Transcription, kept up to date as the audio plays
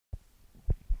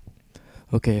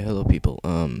Okay, hello people.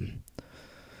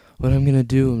 What I'm gonna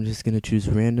do, I'm just gonna choose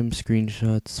random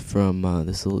screenshots from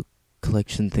this little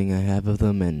collection thing I have of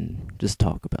them and just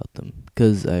talk about them.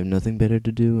 Cause I have nothing better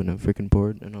to do and I'm freaking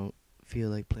bored and I don't feel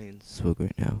like playing Swig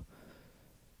right now.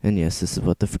 And yes, this is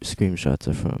what the screenshots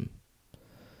are from.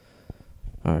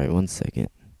 Alright, 1 second.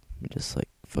 Let me just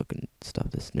fucking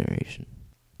stop this narration.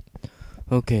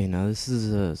 Okay, now this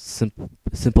is a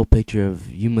simple picture of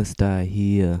You Must Die.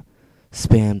 He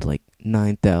spammed like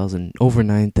 9,000, over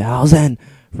 9,000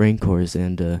 rancors,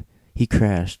 and he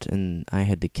crashed, and I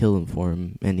had to kill him for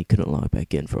him, and he couldn't log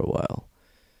back in for a while.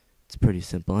 It's pretty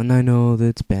simple, and I know that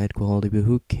it's bad quality, but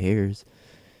who cares?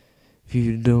 If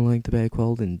you don't like the bad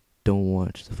quality, then don't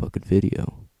watch the fucking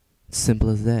video. It's simple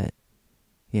as that.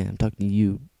 Yeah, I'm talking to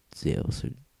you, Zeos,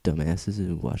 or dumbasses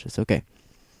who watch this. Okay.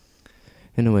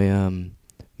 Anyway,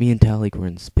 me and Talik were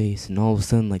in space, and all of a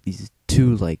sudden, these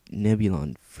two,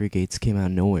 Nebulon frigates came out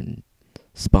of nowhere and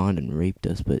spawned and raped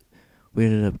us, but we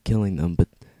ended up killing them, but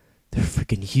they're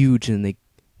freaking huge, and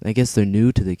I guess they're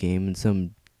new to the game, and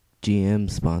some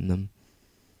GM spawned them.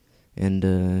 And,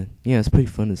 yeah, it's pretty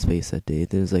fun in space that day.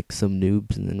 There's, some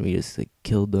noobs, and then we just,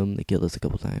 killed them. They killed us a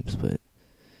couple times, but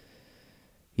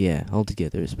yeah,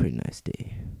 altogether, it's a pretty nice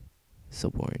day. So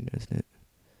boring, isn't it?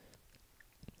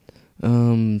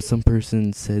 Some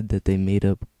person said that they made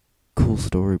up Cool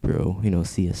Story Bro,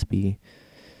 CSB.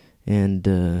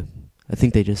 And, I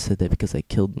think they just said that because I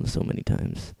killed them so many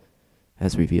times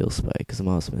as Reveal Spy, because I'm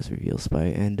awesome as Reveal Spy.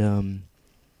 And,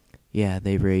 yeah,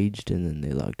 they raged and then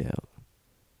they logged out.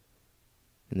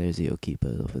 And there's the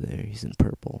Okipa over there. He's in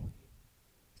purple.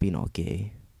 Being all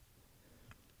gay.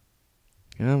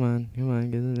 Come on,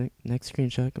 get the next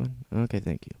screenshot. Come on. Okay,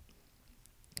 thank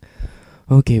you.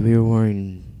 Okay, we were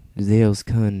wearing Zeo's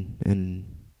Kun, and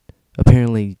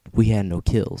apparently we had no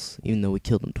kills, even though we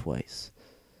killed him twice.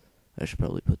 I should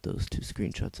probably put those two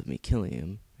screenshots of me killing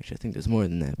him. Actually, I think there's more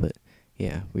than that, but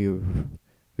yeah, we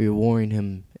were warring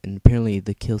him, and apparently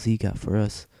the kills he got for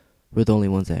us were the only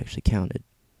ones that actually counted.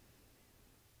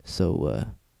 So,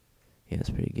 yeah, it's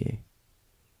pretty gay.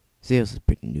 Zeus is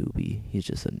pretty newbie. He's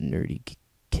just a nerdy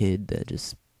kid that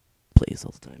just plays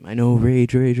all the time. I know,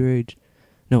 rage.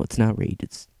 No, it's not rage.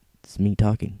 It's me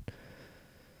talking.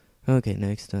 Okay,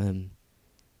 next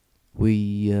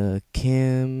we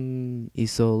Cam,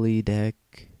 Isoli, Dak,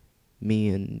 me,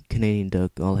 and Canadian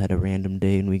Duck all had a random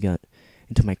day, and we got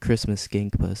into my Christmas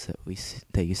skank bus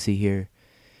that you see here,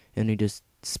 and we just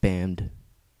spammed,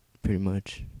 pretty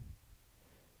much.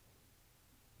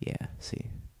 Yeah, see,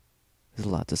 there's a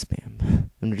lot to spam,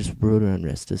 and we just rode around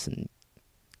Restus and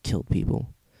killed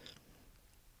people.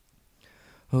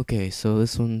 Okay, so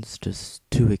this one's just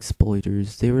two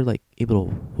exploiters. They were able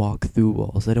to walk through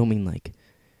walls. I don't mean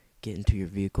get into your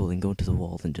vehicle and go into the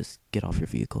walls and just get off your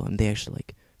vehicle. And they actually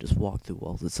just walk through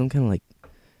walls. It's some kind of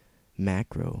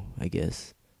macro, I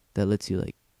guess, that lets you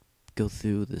go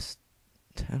through this.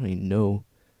 I don't even know,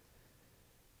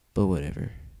 but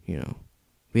whatever,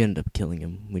 We ended up killing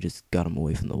him. We just got him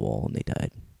away from the wall and they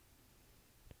died.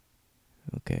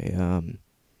 Okay,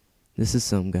 this is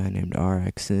some guy named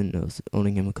RXN. I was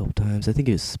owning him a couple times. I think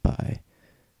he was Spy.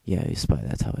 Yeah, he was Spy.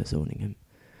 That's how I was owning him.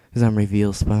 Because I'm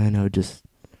Reveal Spy, and I would just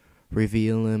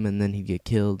reveal him, and then he'd get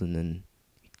killed, and then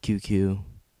QQ.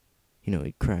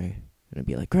 He'd cry. And I'd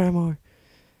be like, cry more.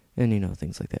 And,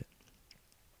 things like that.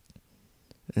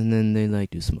 And then they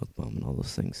do smoke bomb and all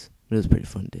those things. But it was a pretty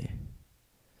fun day.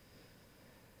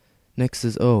 Next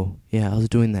is, I was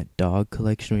doing that dog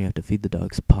collection where you have to feed the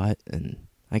dogs pot, and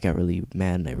I got really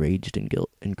mad and I raged in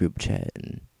group chat,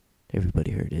 and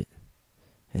everybody heard it.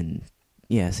 And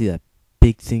yeah, see that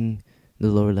big thing in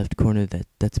the lower left corner?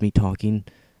 That's me talking.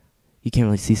 You can't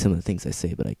really see some of the things I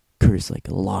say, but I curse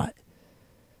a lot.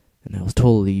 And I was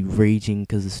totally raging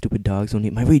because the stupid dogs don't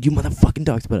eat my rage, you motherfucking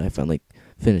dogs. But I finally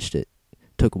finished it.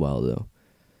 Took a while though.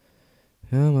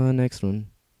 Come on, next one.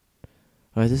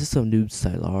 Alright, this is some noob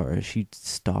Sylara. She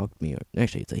stalked me.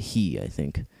 Actually, it's a he, I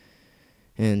think.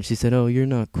 And she said, oh, you're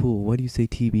not cool. Why do you say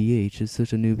TBH? It's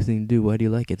such a noob thing to do. Why do you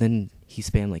like it? Then he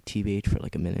spammed TBH for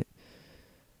a minute.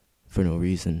 For no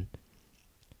reason.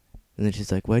 And then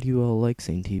she's like, why do you all like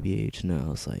saying TBH? And I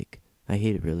was like, I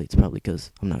hate it really. It's probably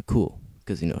because I'm not cool.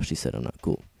 Because, she said I'm not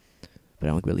cool. But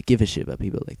I don't really give a shit about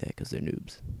people like that because they're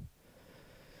noobs.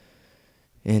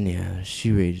 And yeah,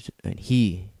 she raged. And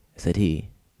he, I said he.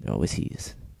 They're always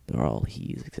he's. They're all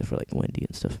he's except for Wendy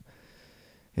and stuff.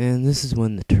 And this is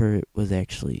when the turret was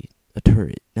actually a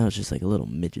turret. Now it's just a little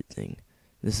midget thing.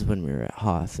 This is when we were at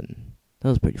Hoth, and that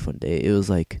was a pretty fun day. It was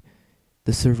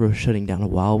the server was shutting down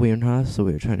while we were in Hoth, so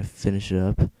we were trying to finish it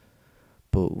up.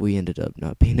 But we ended up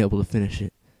not being able to finish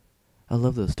it. I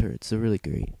love those turrets. They're really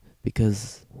great.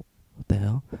 because what the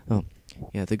hell? Oh,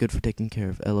 yeah, they're good for taking care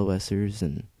of LOSers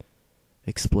and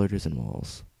exploiters and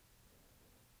walls.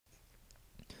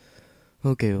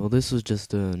 Okay, well, this was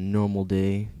just a normal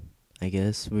day, I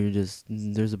guess.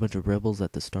 There's a bunch of rebels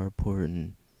at the starport,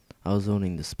 and I was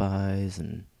owning the spies,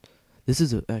 and this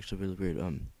is actually really weird.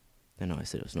 I know I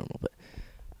said it was normal, but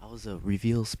I was a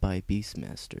reveal spy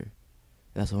beastmaster.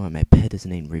 That's why my pet is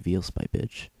named Reveal Spy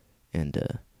Bitch, and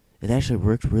it actually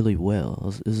worked really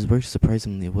well. It worked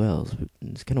surprisingly well.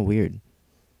 It's kind of weird,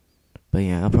 but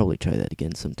yeah, I'll probably try that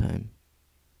again sometime.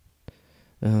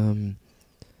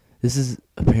 This is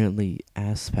apparently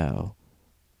Aspow.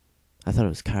 I thought it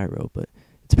was Cairo, but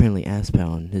it's apparently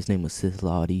Aspow, and his name was Sith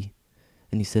Lottie.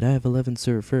 And he said, I have 11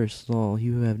 server firsts, all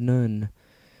you have none.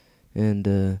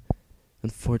 And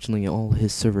unfortunately, all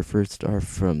his server firsts are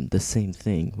from the same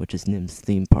thing, which is Nim's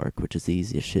theme park, which is the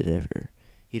easiest shit ever.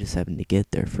 He just happened to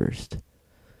get there first.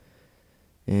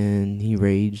 And he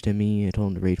raged at me. I told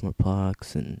him to rage more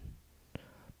blocks and a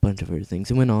bunch of other things.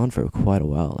 It went on for quite a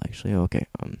while, actually. Okay,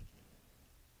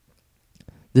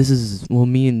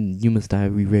 me and You Must Die,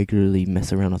 we regularly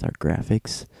mess around with our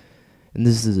graphics. And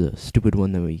this is a stupid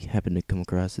one that we happen to come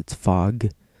across. It's fog.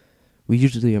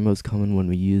 Our most common one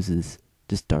we use is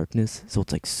just darkness. So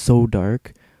it's like so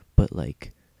dark, but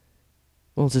like,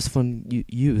 well, it's just fun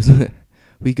use.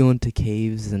 We go into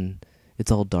caves and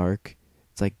it's all dark.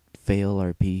 It's like fail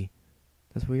RP.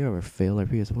 That's where we are, fail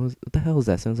RP. What the hell is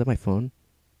that? Sounds like my phone?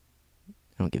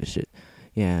 I don't give a shit.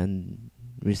 Yeah, and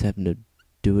we just happened to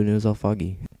do it and it was all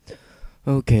foggy.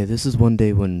 Okay, this is one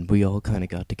day when we all kind of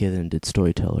got together and did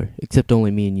Storyteller. Except only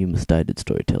me and You Must Die did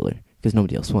Storyteller, because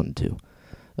nobody else wanted to.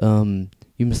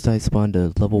 You Must Die spawned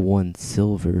a level 1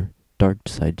 Silver Dark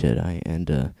Side Jedi,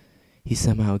 and he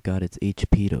somehow got its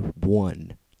HP to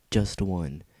 1. Just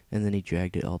 1. And then he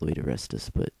dragged it all the way to Restus,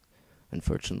 but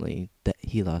unfortunately,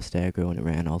 he lost aggro and it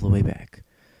ran all the way back.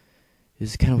 It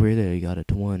was kind of weird that he got it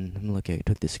to 1. I'm lucky I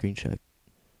took the screenshot.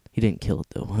 He didn't kill it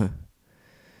though, huh?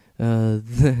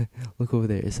 Look over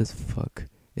there. It says fuck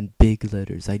in big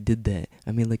letters. I did that.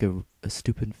 I made like a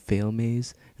stupid fail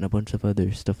maze and a bunch of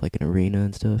other stuff like an arena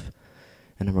and stuff.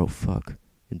 And I wrote fuck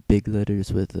in big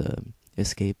letters with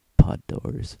escape pod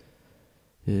doors.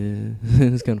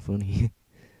 It was kind of funny.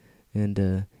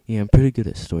 And yeah, I'm pretty good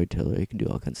at Storyteller. I can do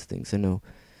all kinds of things. I know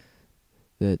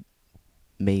that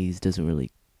maze doesn't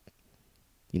really,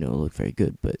 look very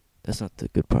good, but that's not the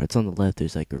good part. It's on the left.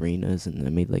 There's like arenas, and I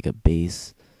made like a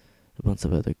base. A bunch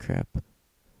of other crap. But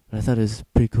I thought it was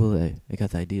pretty cool that I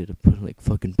got the idea to put like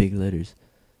fucking big letters.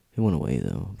 It went away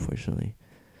though, unfortunately.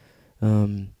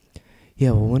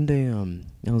 Yeah, well one day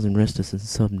I was in Restus and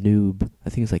some noob, I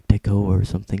think it's like Itaho or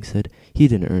something, said he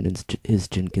didn't earn his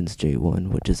Jenkins J1,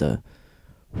 which is a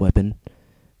weapon.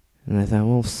 And I thought,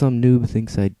 well, if some noob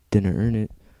thinks I didn't earn it,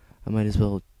 I might as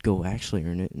well go actually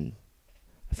earn it, and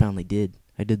I finally did.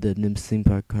 I did the Nim's Theme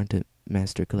Park Content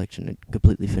Master Collection and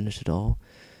completely finished it all.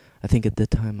 I think at the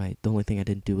time, the only thing I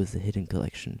didn't do was the hidden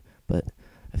collection, but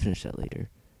I finished that later.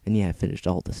 And yeah, I finished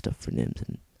all the stuff for Nims,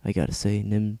 and I gotta say,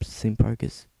 Nim's theme park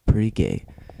is pretty gay.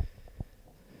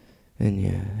 And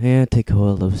yeah,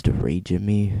 Tekoa loves to rage at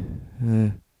me.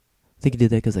 I think he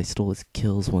did that because I stole his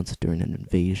kills once during an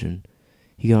invasion.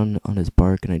 He got on his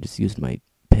bark, and I just used my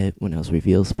pet when I was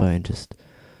Reveal Spy and just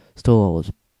stole all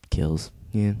his kills.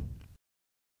 Yeah.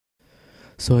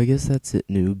 So I guess that's it,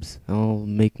 noobs. I'll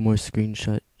make more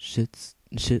screenshot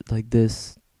shit like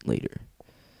this later.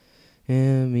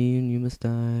 Yeah, me and You Must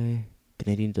Die,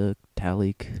 Canadian Duck,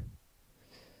 Talik,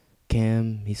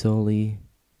 Cam, Hisoli,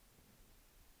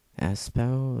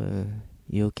 Aspow,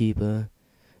 Yokiba,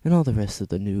 and all the rest of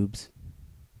the noobs.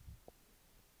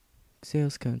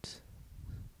 Sales cunt.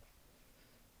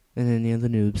 And any other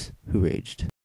noobs who raged.